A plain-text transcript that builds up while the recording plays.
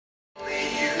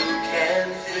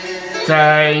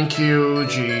Thank you,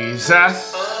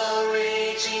 Jesus.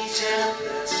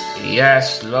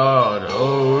 Yes, Lord,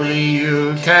 only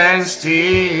you can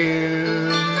steal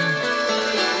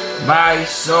my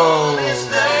soul.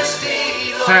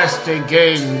 Thirst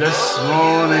again this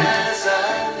morning.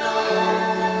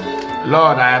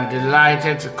 Lord, I am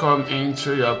delighted to come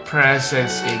into your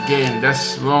presence again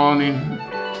this morning.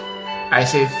 I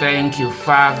say thank you,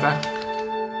 Father,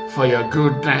 for your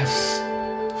goodness,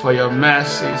 for your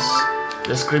mercies.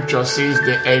 The scripture says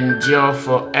they endure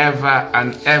forever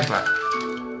and ever.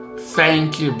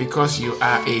 Thank you because you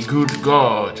are a good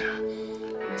God.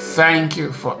 Thank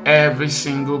you for every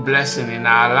single blessing in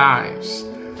our lives.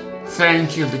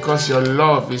 Thank you because your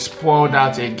love is poured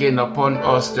out again upon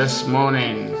us this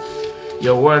morning.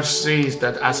 Your word says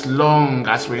that as long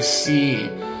as we see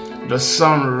the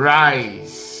sun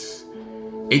rise,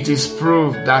 it is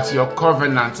proof that your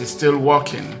covenant is still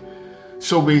working.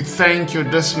 So we thank you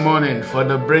this morning for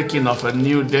the breaking of a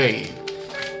new day.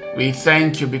 We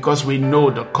thank you because we know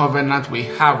the covenant we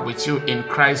have with you in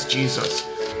Christ Jesus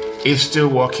is still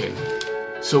working.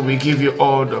 So we give you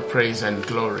all the praise and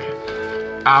glory.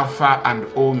 Alpha and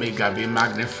Omega be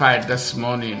magnified this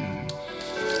morning.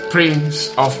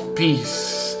 Prince of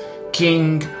Peace,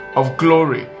 King of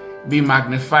Glory, be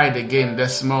magnified again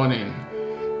this morning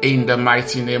in the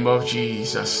mighty name of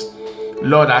Jesus.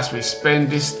 Lord, as we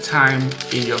spend this time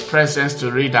in your presence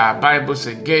to read our Bibles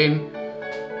again,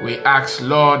 we ask,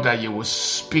 Lord, that you will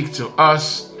speak to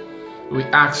us. We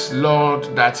ask,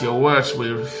 Lord, that your words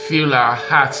will fill our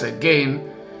hearts again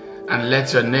and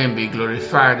let your name be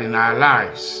glorified in our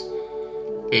lives.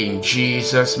 In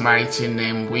Jesus' mighty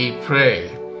name we pray.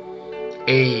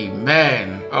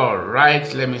 Amen. All right,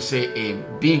 let me say a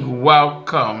big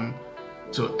welcome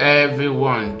to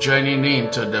everyone joining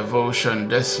into devotion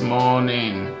this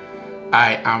morning.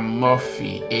 I am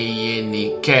Murphy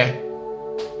Eyenike.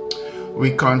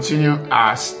 We continue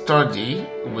our study.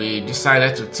 We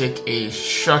decided to take a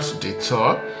short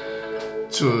detour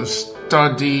to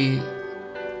study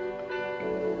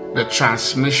the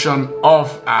transmission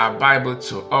of our Bible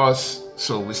to us.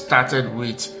 So we started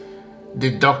with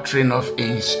the doctrine of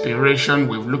inspiration.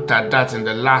 We've looked at that in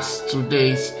the last 2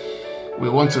 days. We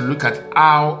want to look at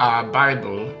how our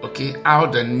Bible, how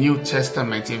the New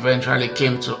Testament eventually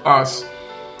came to us,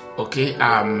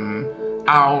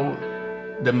 how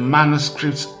the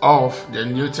manuscripts of the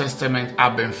New Testament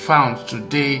have been found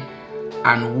today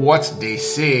and what they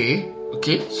say.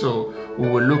 So we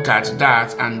will look at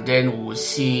that, and then we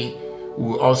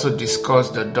will also discuss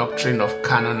the doctrine of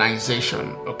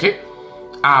canonization,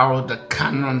 how the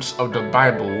canons of the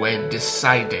Bible were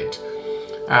decided.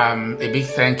 A big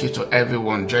thank you to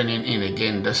everyone joining in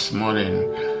again this morning.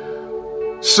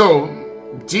 So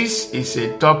this is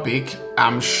a topic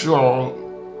I'm sure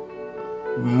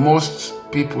most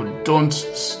people don't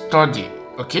study.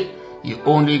 You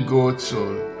only go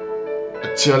to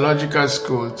a theological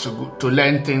school to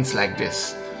learn things like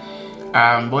this.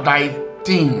 But I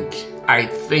think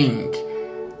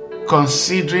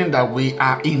considering that we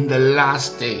are in the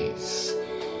last days,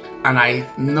 and I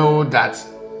know that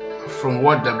from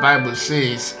what the Bible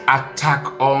says,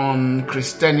 attack on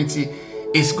Christianity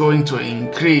is going to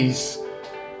increase.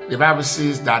 The Bible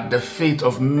says that the faith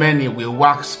of many will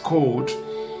wax cold.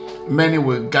 Many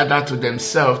will gather to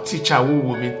themselves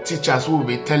teachers who will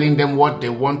be telling them what they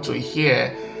want to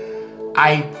hear.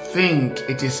 I think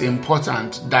it is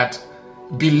important that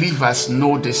believers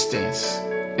know these things.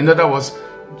 In other words,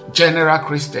 general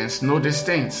Christians know these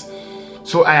things.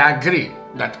 So I agree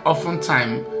that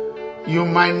oftentimes you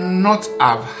might not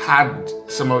have had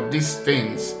some of these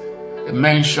things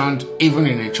mentioned even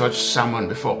in a church sermon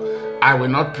before. I will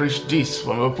not preach this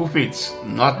from a pulpit,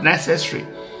 not necessary.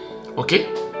 But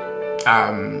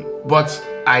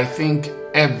I think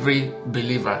every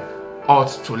believer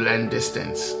ought to learn these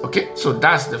things. So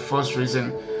that's the first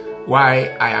reason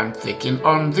why I am taking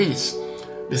on this.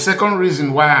 The second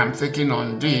reason why I'm taking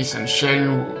on this and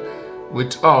sharing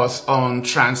with us on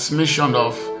transmission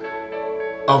of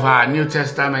our New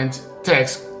Testament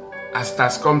text as it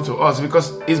has come to us,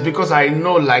 because I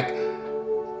know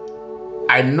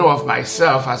of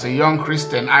myself as a young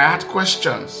Christian. I had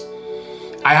questions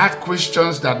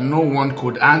that no one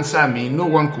could answer me. No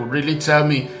one could really tell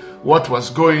me what was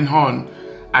going on.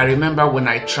 I remember when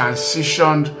I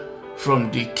transitioned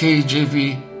from the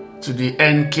KJV to the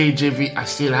NKJV. I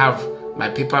still have my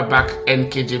paperback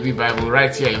NKJV Bible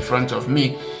right here in front of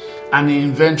me. And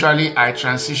eventually I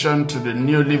transitioned to the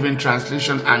New Living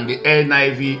Translation and the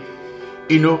NIV.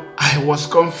 I was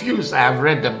confused. I have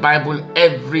read the Bible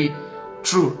at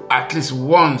least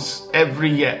once every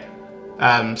year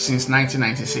since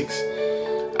 1996.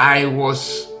 I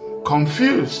was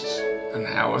confused and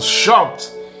I was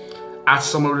shocked at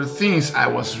some of the things I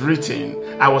was reading.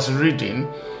 I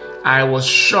was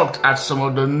shocked at some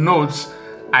of the notes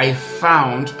I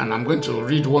found, and I'm going to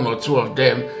read one or two of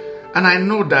them. And I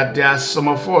know that there are some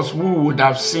of us who would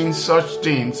have seen such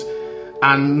things,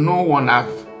 and no one have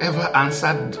ever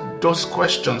answered those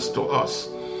questions to us.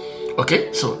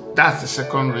 Okay, so that's the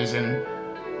second reason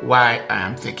why I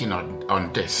am taking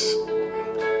on this.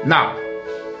 Now,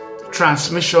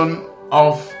 transmission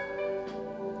of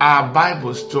our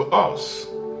Bibles to us.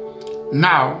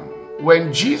 Now,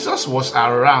 when Jesus was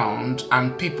around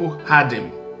and people heard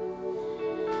him,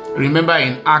 remember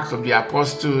in Acts of the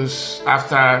Apostles,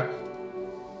 after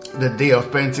the day of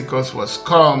Pentecost was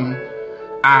come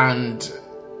and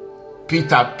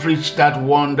Peter preached that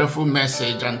wonderful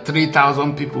message and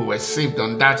 3,000 people were saved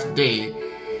on that day,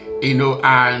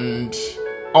 and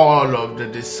all of the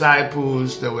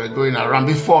disciples that were going around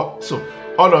before. So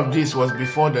all of this was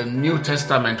before the New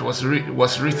Testament was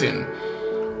written.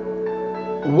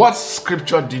 What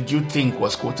scripture did you think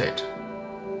was quoted?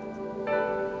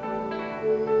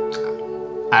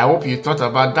 I hope you thought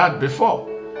about that before.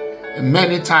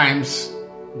 Many times,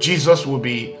 Jesus will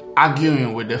be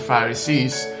arguing with the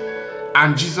Pharisees,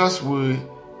 and Jesus will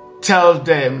tell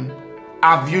them,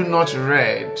 have you not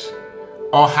read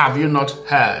or have you not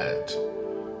heard?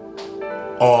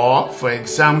 Or, for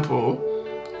example,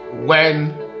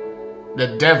 when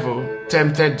the devil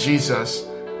tempted Jesus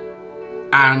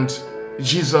and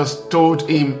Jesus told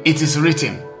him, it is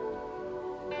written.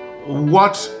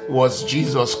 What was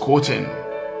Jesus quoting?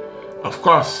 Of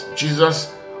course,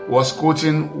 Jesus was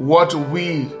quoting what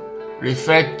we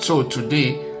refer to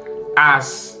today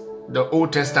as the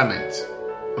Old Testament.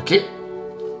 Okay?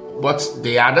 But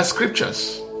they are the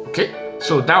scriptures. Okay?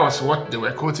 So that was what they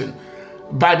were quoting.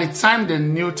 By the time the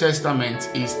New Testament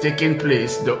is taking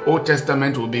place, the Old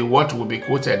Testament will be what will be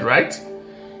quoted, right?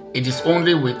 It is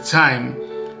only with time,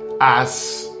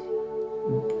 as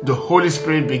the Holy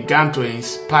Spirit began to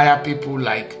inspire people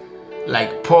like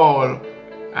Paul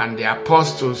and the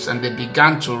apostles, and they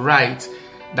began to write,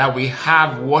 that we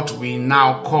have what we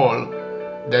now call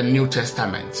the New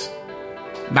Testament.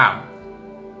 Now,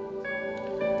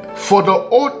 for the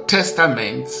Old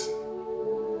Testament,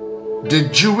 the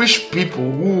Jewish people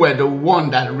who were the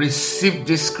one that received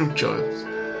these scriptures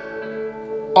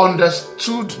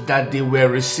understood that they were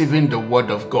receiving the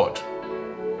word of God.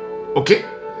 Okay?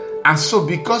 And so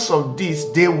because of this,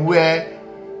 they were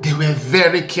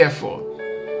very careful.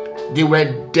 They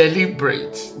were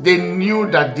deliberate. They knew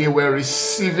that they were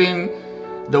receiving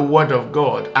the word of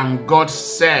God, and God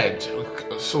said,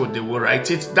 so they will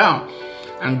write it down.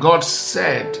 And God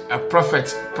said, a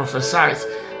prophet prophesies,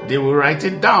 they will write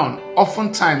it down,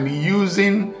 oftentimes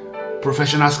using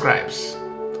professional scribes.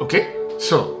 Okay?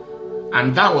 So,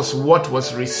 and that was what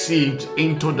was received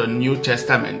into the New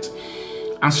Testament.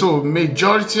 And so,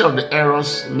 majority of the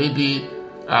errors, maybe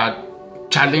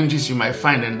challenges you might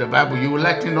find in the Bible, you will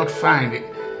likely not find it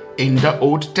in the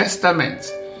Old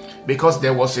Testament, because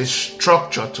there was a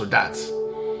structure to that.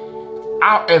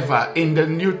 However, in the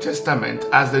New Testament,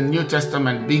 as the New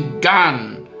Testament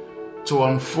began to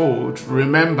unfold,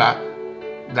 remember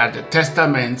that the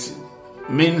testament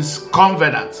means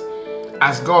covenant.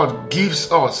 As God gives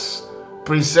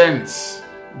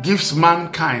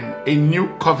mankind a new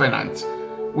covenant,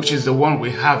 which is the one we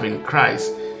have in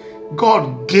Christ,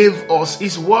 God gave us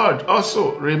his word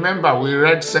also. Remember, we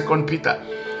read 2 Peter.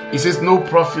 It says, no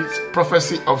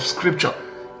prophecy of scripture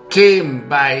came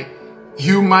by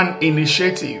human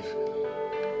initiative.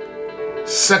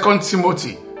 2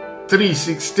 Timothy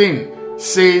 3:16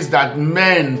 says that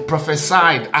men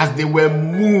prophesied as they were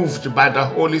moved by the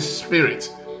Holy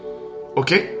Spirit.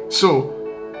 Okay? So,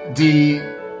 the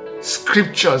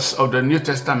scriptures of the New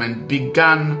Testament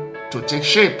began to take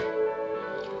shape.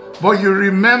 But you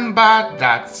remember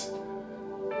that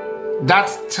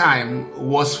time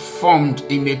was formed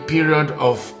in a period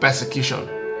of persecution.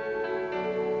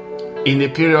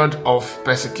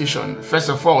 First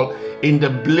of all, in the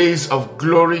blaze of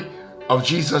glory of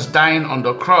Jesus dying on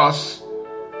the cross,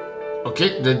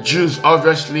 okay, the Jews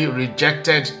obviously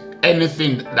rejected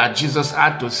anything that Jesus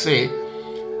had to say.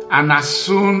 And as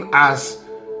soon as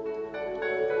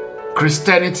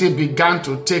Christianity began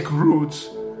to take root,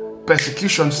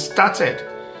 persecution started.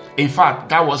 In fact,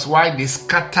 that was why they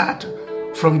scattered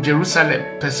from Jerusalem.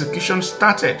 Persecution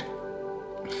started.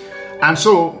 And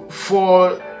so,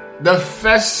 for the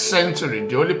first century,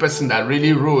 the only person that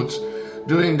really wrote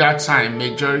during that time,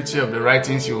 majority of the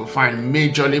writings you will find,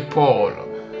 majorly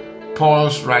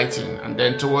Paul's writing. And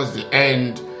then towards the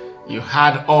end, you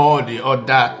had all the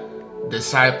other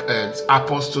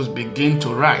apostles begin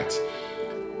to write.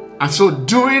 And so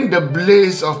during the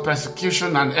blaze of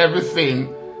persecution and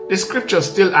everything, the scriptures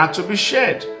still had to be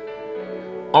shared.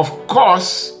 Of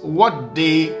course, what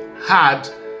they had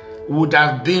would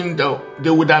have been they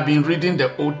would have been reading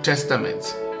the Old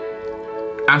Testament.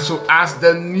 And so as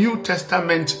the New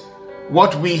Testament,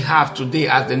 what we have today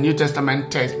as the New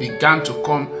Testament text began to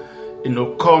come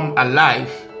alive,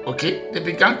 okay, they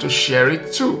began to share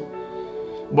it too.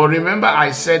 But remember,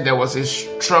 I said there was a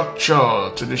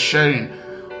structure to the sharing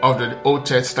of the Old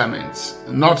Testament.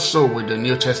 Not so with the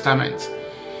New Testament.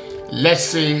 Let's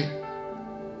say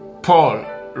Paul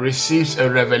receives a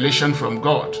revelation from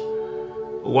God.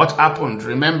 What happened?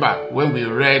 Remember, when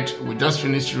we just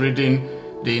finished reading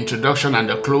the introduction and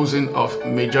the closing of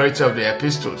majority of the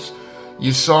epistles.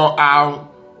 You saw how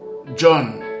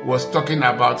John was talking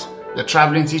about the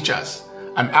traveling teachers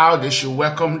and how they should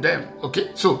welcome them. Okay,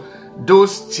 so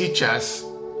those teachers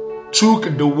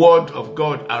took the word of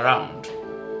God around.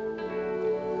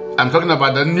 I'm talking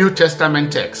about the New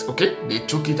Testament text. Okay, they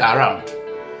took it around.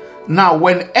 Now,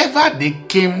 whenever they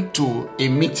came to a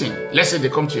meeting, let's say they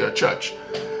come to your church,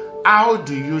 how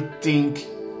do you think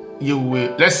you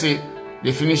will, let's say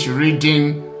they finish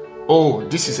reading, oh,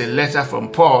 this is a letter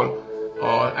from Paul,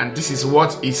 and this is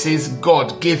what he says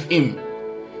God gave him.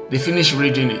 They finish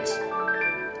reading it.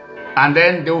 And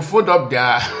then they will fold up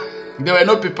there were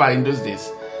no paper in those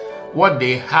days. What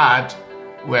they had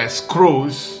were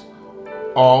scrolls,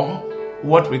 or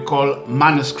what we call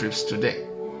manuscripts today.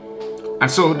 And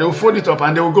so they will fold it up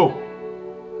and they will go.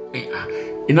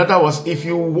 In other words, if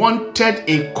you wanted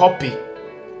a copy,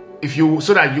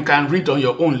 so that you can read on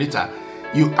your own later,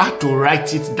 you had to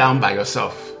write it down by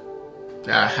yourself.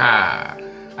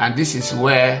 And this is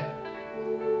where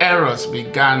errors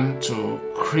began to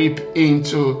creep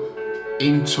into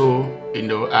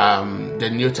the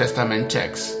New Testament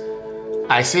text.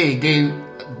 I say again,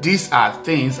 these are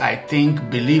things I think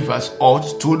believers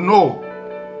ought to know.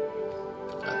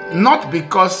 Not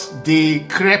because they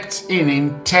crept in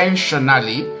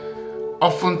intentionally.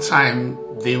 Oftentimes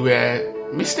they were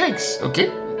mistakes,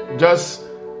 okay? Just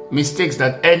mistakes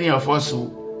that any of us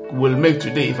will make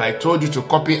today. If I told you to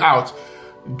copy out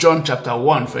John chapter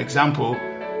 1, for example,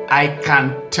 I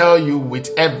can tell you with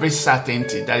every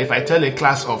certainty that if I tell a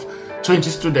class of 20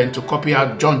 students to copy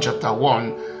out John chapter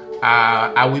 1,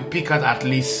 I will pick out at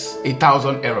least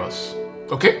 1,000 errors,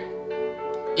 okay?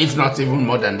 If not even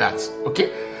more than that, okay?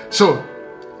 So,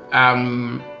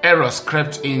 errors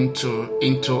crept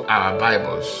into our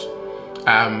Bibles.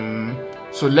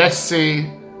 So let's say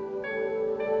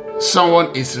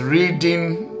someone is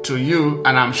reading to you,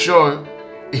 and I'm sure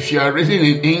if you are reading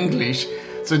in English,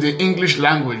 so the English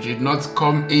language did not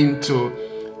come into,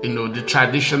 the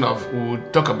tradition of, we'll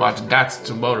talk about that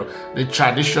tomorrow, the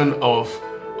tradition of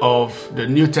the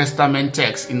New Testament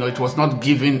text. It was not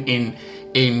given in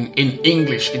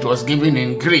English, it was given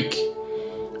in Greek.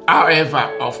 However,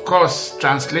 of course,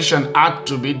 translation had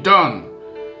to be done.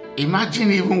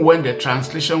 Imagine even when the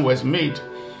translation was made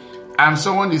and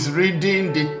someone is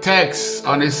reading the text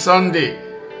on a Sunday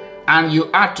and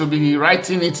you had to be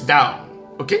writing it down,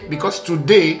 okay? Because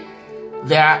today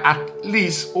there are at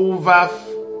least over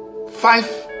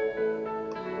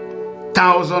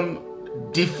 5,000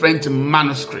 different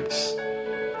manuscripts,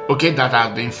 okay, that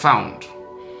have been found.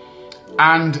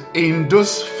 And in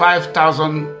those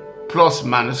 5,000 plus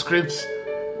manuscripts,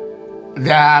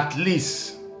 there are at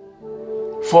least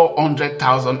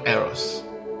 400,000 errors,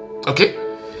 okay?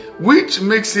 Which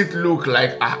makes it look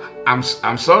like, I'm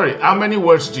sorry, how many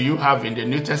words do you have in the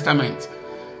New Testament?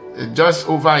 Just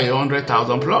over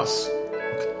 100,000 plus.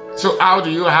 Okay. So how do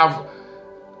you have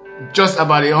just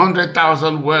about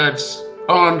 100,000 words,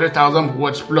 100,000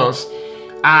 words plus,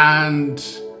 and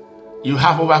you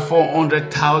have over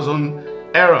 400,000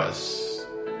 errors?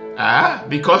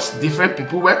 Because different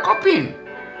people were copying.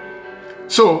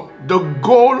 So the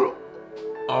goal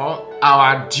or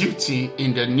our duty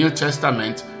in the New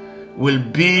Testament will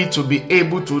be to be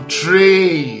able to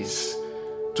trace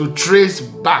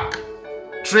back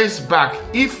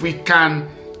if we can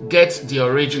get the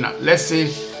original. Let's say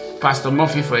Pastor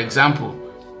Murphy, for example,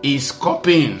 is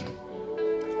copying,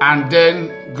 and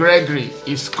then Gregory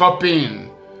is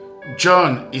copying,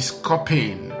 John is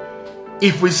copying.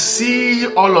 If we see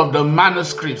all of the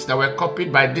manuscripts that were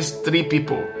copied by these three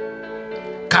people,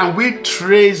 can we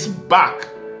trace back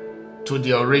to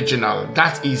the original?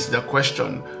 That is the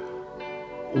question.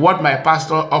 What my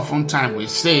pastor oftentimes will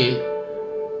say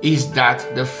is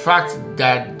that the fact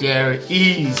that there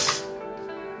is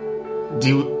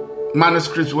the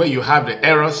manuscripts where you have the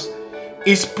errors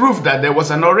is proof that there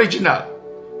was an original.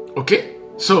 Okay?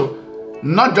 So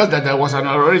not just that there was an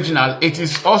original, it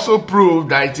is also proved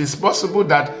that it is possible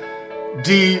that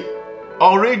the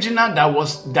original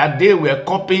that they were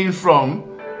copying from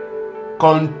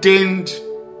contained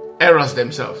errors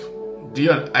themselves.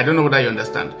 I don't know whether you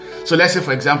understand. So let's say,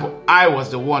 for example, I was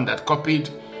the one that copied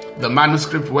the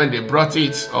manuscript when they brought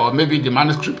it, or maybe the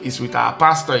manuscript is with our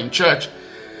pastor in church.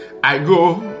 I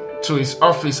go to his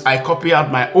office, I copy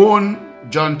out my own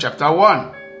John chapter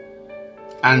 1,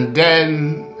 and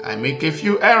then I make a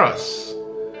few errors.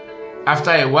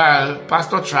 After a while,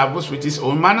 pastor travels with his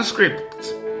own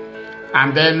manuscript,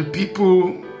 and then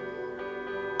people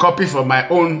copy from my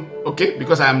own, okay,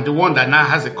 because I'm the one that now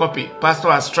has a copy. Pastor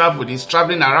has traveled, he's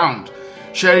traveling around,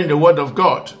 sharing the word of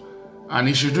God, and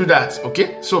he should do that,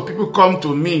 okay? So people come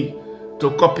to me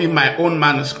to copy my own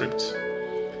manuscript.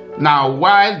 Now,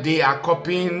 while they are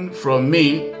copying from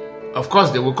me, of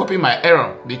course, they will copy my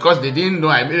error because they didn't know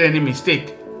I made any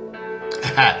mistake.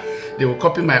 They will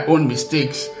copy my own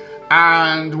mistakes,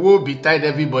 and woe betide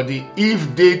everybody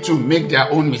if they too make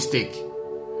their own mistake.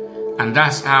 And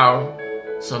that's how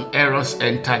some errors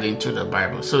entered into the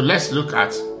Bible. So let's look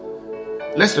at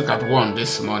one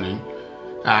this morning.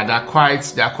 There are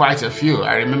quite a few.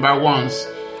 I remember once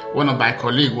one of my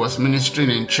colleagues was ministering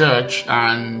in church,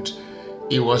 and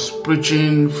he was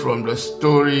preaching from the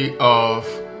story of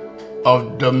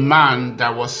the man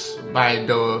that was by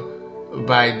the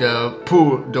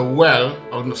pool,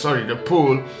 the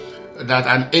pool, that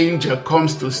an angel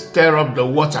comes to stir up the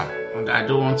water. And I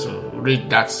don't want to read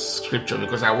that scripture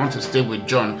because I want to stay with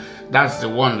John. That's the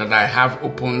one that I have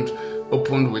opened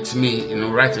with me,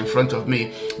 right in front of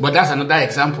me. But that's another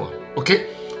example. Okay,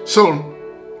 so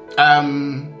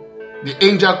the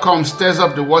angel comes, stirs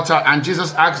up the water, and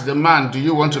Jesus asks the man, "Do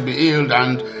you want to be healed?"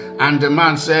 And the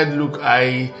man said, "Look,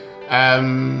 I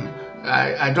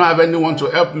don't have anyone to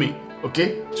help me,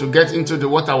 okay, to get into the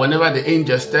water whenever the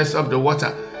angel stirs up the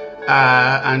water."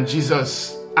 And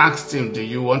Jesus asked him, "Do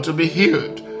you want to be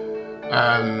healed?"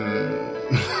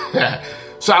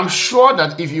 So I'm sure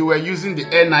that if you were using the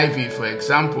NIV, for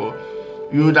example,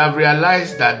 you would have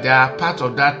realized that there are parts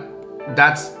of that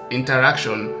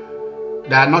interaction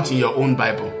that are not in your own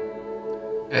Bible.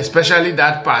 Especially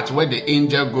that part where the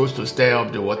angel goes to stir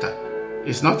up the water.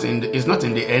 It's not in the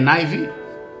NIV.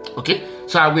 Okay?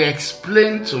 So I will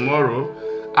explain tomorrow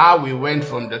how we went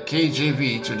from the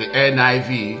KJV to the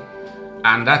NIV,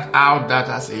 and how that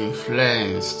has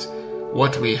influenced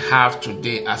what we have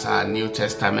today as our New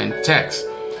Testament text.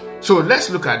 So let's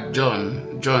look at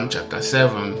John chapter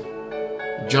 7.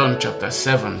 John chapter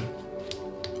 7.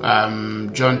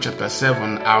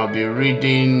 I'll be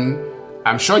reading.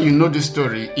 I'm sure you know this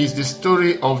story. It's the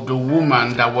story of the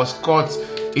woman that was caught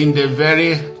in the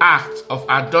very act of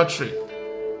adultery.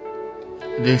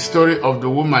 The story of the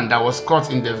woman that was caught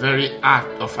in the very act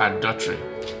of adultery.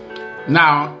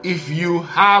 Now, if you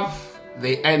have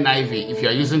the NIV, if you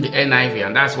are using the NIV,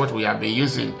 and that's what we have been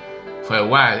using for a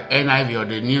while, NIV or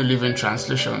the New Living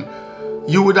Translation,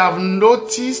 you would have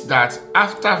noticed that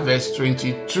after verse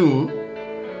 22,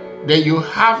 then you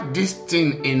have this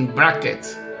thing in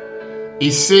brackets.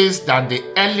 It says that the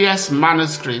earliest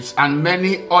manuscripts and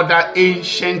many other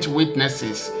ancient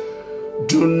witnesses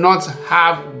do not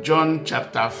have John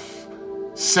chapter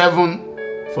 7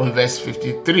 from verse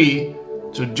 53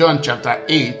 to John chapter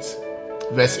 8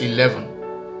 verse 11.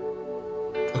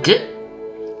 Okay?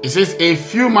 It says a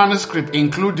few manuscripts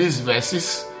include these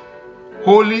verses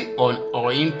wholly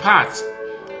or in part.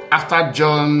 After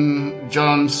John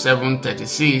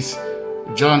 7:36,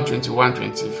 John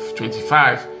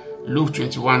 21:25, Luke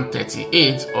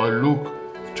 21:38, or Luke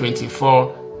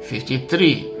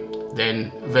 24:53.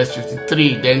 Then verse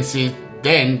 53 then says,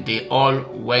 then they all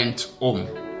went home.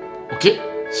 Okay?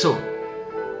 So,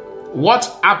 what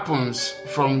happens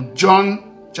from John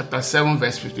chapter 7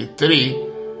 verse 53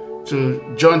 to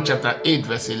John chapter 8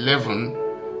 verse 11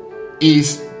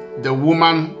 is the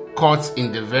woman caught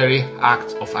in the very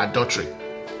act of adultery.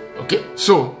 Okay?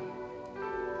 So,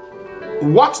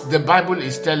 what the Bible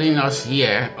is telling us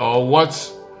here, or what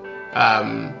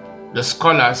the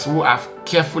scholars who have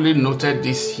carefully noted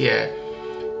this here,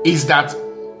 is that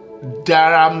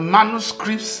there are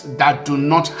manuscripts that do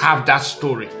not have that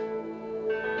story.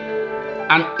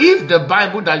 And if the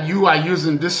Bible that you are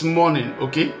using this morning,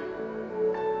 okay,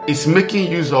 is making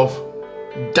use of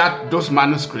those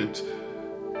manuscripts,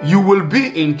 you will be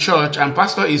in church and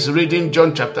pastor is reading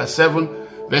John chapter 7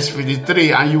 verse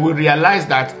 53, and you will realize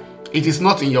that it is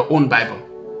not in your own Bible.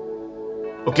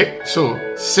 Okay, so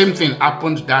same thing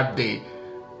happened that day.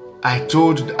 I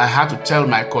had to tell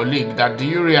my colleague that, do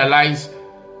you realize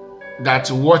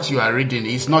that what you are reading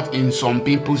is not in some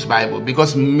people's Bible,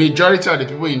 because majority of the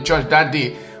people in church that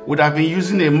day would have been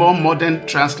using a more modern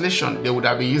translation. They would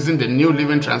have been using the New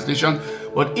Living Translation,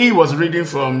 but he was reading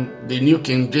from the New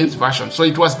King James Version, so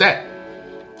it was there.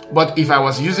 But if I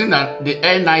was using the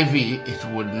NIV, it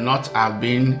would not have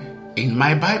been in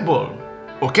my Bible.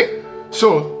 Okay?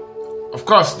 So, of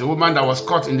course, the woman that was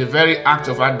caught in the very act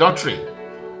of adultery,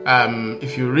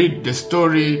 if you read the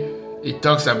story, it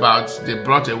talks about they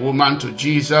brought a woman to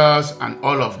Jesus and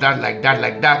all of that, like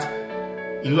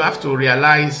that. You have to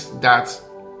realize that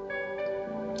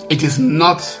it is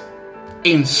not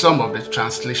in some of the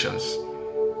translations.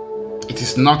 It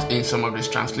is not in some of these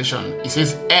translations. It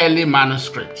says early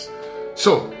manuscripts.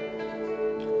 So,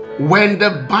 when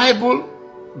the Bible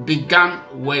began,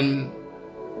 when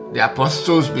the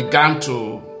apostles began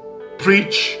to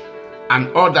preach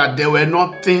and all that, there were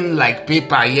nothing like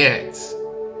paper yet.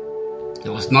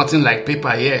 There was nothing like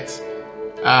paper yet.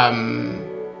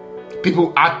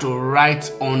 People had to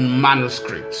write on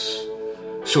manuscripts.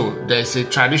 So there's a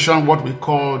tradition, what we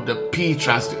call the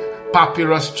papyrus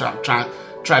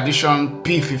tradition,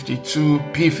 P52,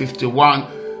 P51,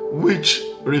 which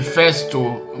refers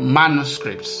to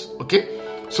manuscripts. Okay?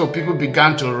 So people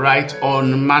began to write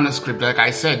on manuscript. Like I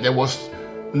said, there was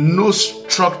no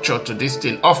structure to this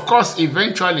thing. Of course,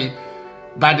 eventually,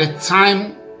 by the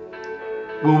time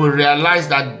we will realize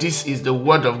that this is the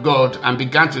Word of God and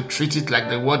began to treat it like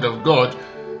the Word of God,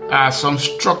 some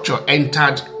structure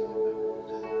entered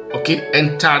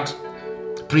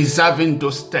preserving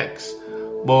those texts.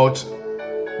 But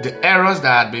the errors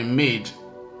that had been made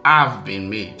have been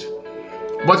made.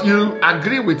 But you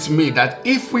agree with me that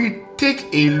if we take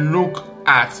a look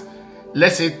at,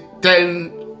 let's say,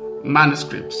 10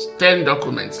 manuscripts, 10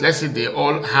 documents, let's say they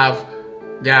all have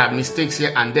their mistakes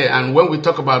here and there. And when we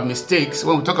talk about mistakes,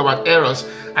 when we talk about errors,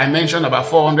 I mentioned about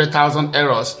 400,000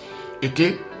 errors.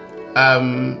 Okay?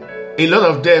 A lot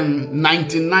of them,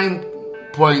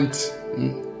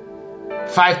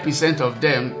 99.5% of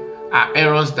them are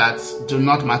errors that do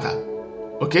not matter.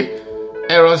 Okay?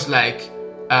 Errors like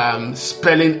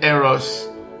spelling errors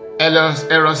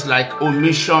like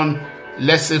omission.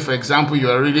 Let's say, for example,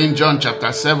 you are reading John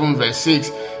chapter 7, verse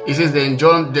 6. It says, then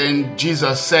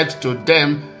Jesus said to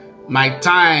them, my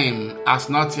time has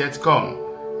not yet come.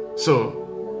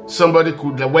 So, somebody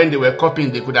could, when they were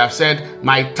copying, they could have said,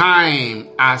 my time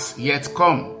has yet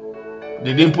come.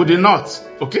 They didn't put the not.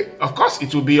 Okay? Of course,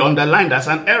 it will be underlined as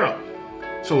an error.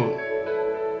 So,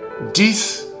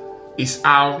 this is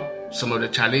how some of the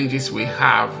challenges we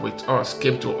have with us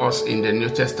came to us in the New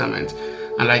Testament.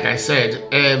 And like I said,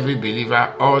 every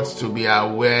believer ought to be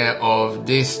aware of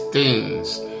these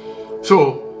things.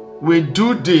 So we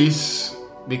do this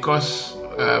because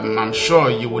I'm sure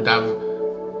you would have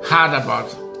heard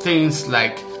about things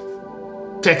like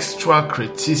textual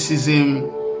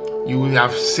criticism. You will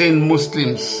have seen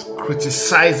Muslims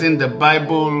criticizing the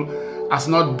Bible as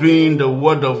not being the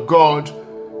Word of God.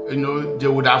 You know, they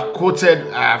would have quoted,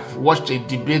 I've watched a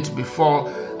debate before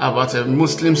about a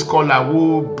Muslim scholar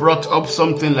who brought up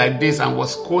something like this and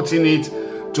was quoting it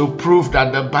to prove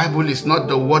that the Bible is not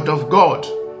the Word of God.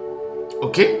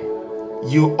 Okay?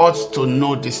 You ought to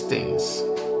know these things.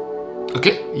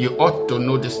 Okay? You ought to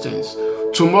know these things.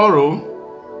 Tomorrow,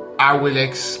 I will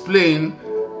explain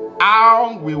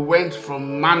how we went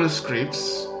from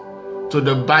manuscripts to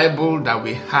the Bible that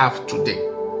we have today.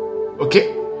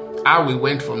 Okay? How we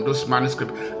went from those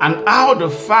manuscripts, and how the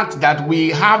fact that we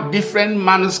have different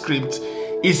manuscripts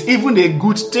is even a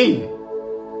good thing.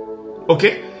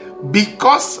 Okay?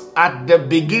 Because at the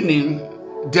beginning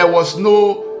there was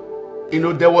no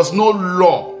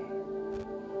law,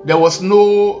 there was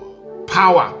no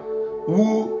power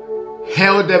who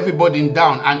held everybody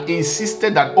down and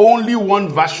insisted that only one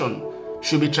version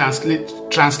should be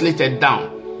translated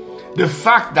down. The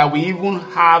fact that we even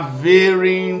have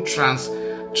varying translations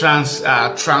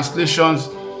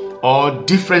or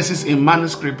differences in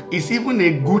manuscript is even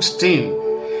a good thing,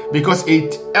 because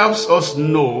it helps us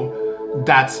know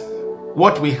that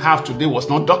what we have today was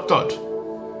not doctored.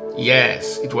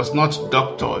 Yes, it was not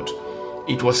doctored.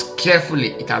 It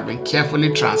had been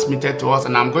carefully transmitted to us.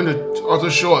 And I'm going to also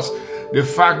show us the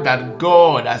fact that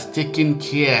God has taken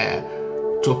care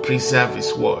to preserve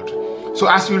His word. So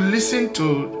as you listen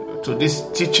to this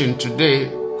teaching today,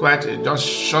 quite just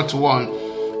short one,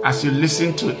 as you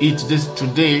listen to it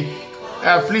today,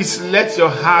 please let your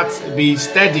heart be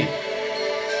steady.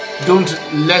 Don't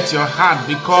let your heart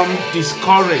become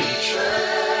discouraged.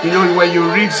 You know, when you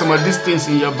read some of these things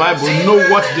in your Bible, know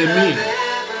what they mean.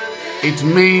 It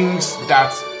means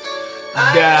that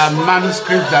there are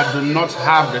manuscripts that do not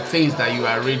have the things that you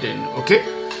are reading. Okay?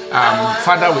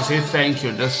 Father, we say thank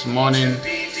you this morning.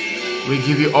 We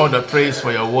give you all the praise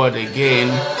for your word again.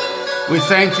 We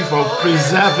thank you for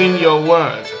preserving your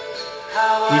word.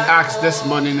 We ask this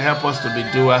morning, help us to be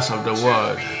doers of the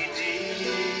word.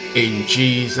 In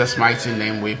Jesus' mighty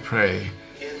name we pray.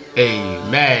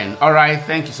 Amen. All right.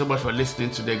 Thank you so much for listening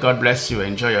today. God bless you.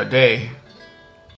 Enjoy your day.